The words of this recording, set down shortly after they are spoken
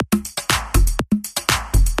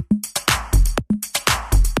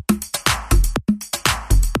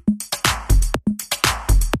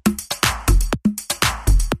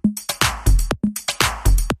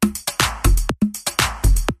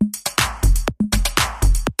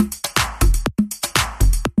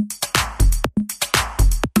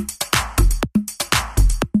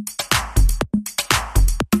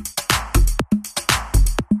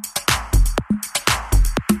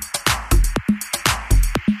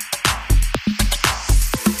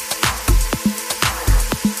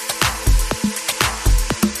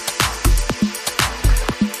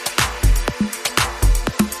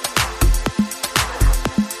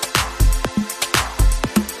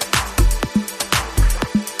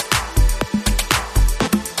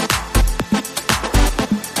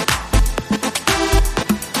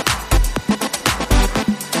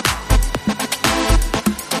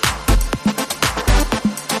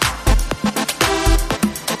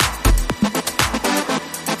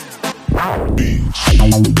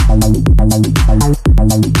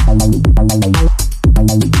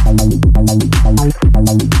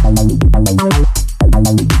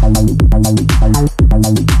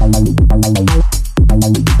Open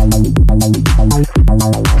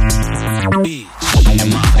your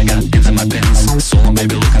mouth, I got ends in my pants. Solo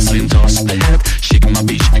baby looking slim, toss the head. Shaking my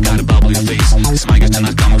beach, I got a bubble your face. Smile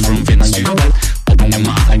not coming from Ventus to your bed. Open your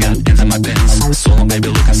mouth, I got ends in my pants. Solo baby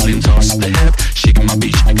looking slim, toss the head. Shaking my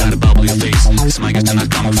beach, I got a bubble your face. Smile not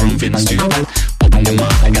coming from Ventus to your bed. Open your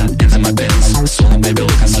mouth, I got ends in my pants. Solo baby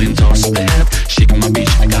looking slim, toss the head. Shaking my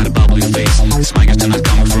beach, I got a bubble your face. Smile not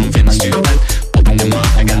coming from Ventus to your bed. Open your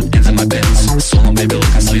mouth, I got ends in my pants. Solo baby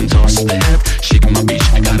looking slim, toss the head. Shaking my beach,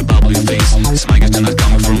 I got a bubble your face. Smile not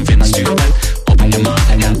coming from Ventus to your bed. Open your mouth,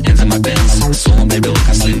 I got ends in my pants. Solo baby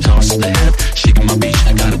looking slim, toss the head. Shaking my beach,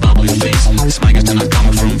 I got a bubble your face. Smile not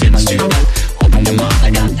coming from Ventus to your bed. Open your mouth,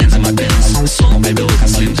 I got ends in my pants. Solo baby looking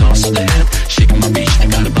slim, toss the head. Shaking my beach, I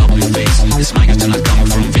got a bubble your face. Smile not coming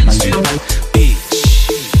from Ventus to your bed.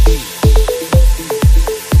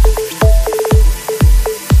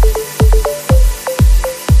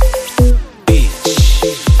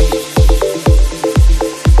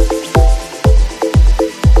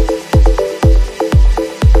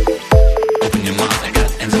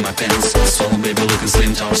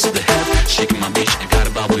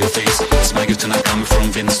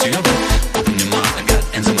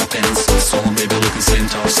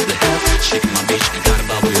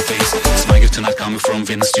 From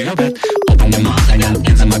Ventus to your bed. Open your mouth, I got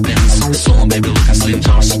ends in my pants. Solo baby looking slim,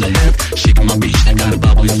 toss to the head. Shaking my beach, I got a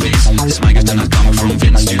bubble your face. Smile not coming from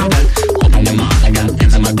Ventus to your bed. Open your mouth, I got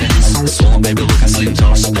ends in my pants. Solo baby looking slim,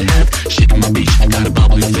 toss to the head. Shaking my beach, I got a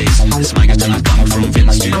bubble your face. Smile not coming from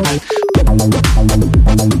Ventus to your bed.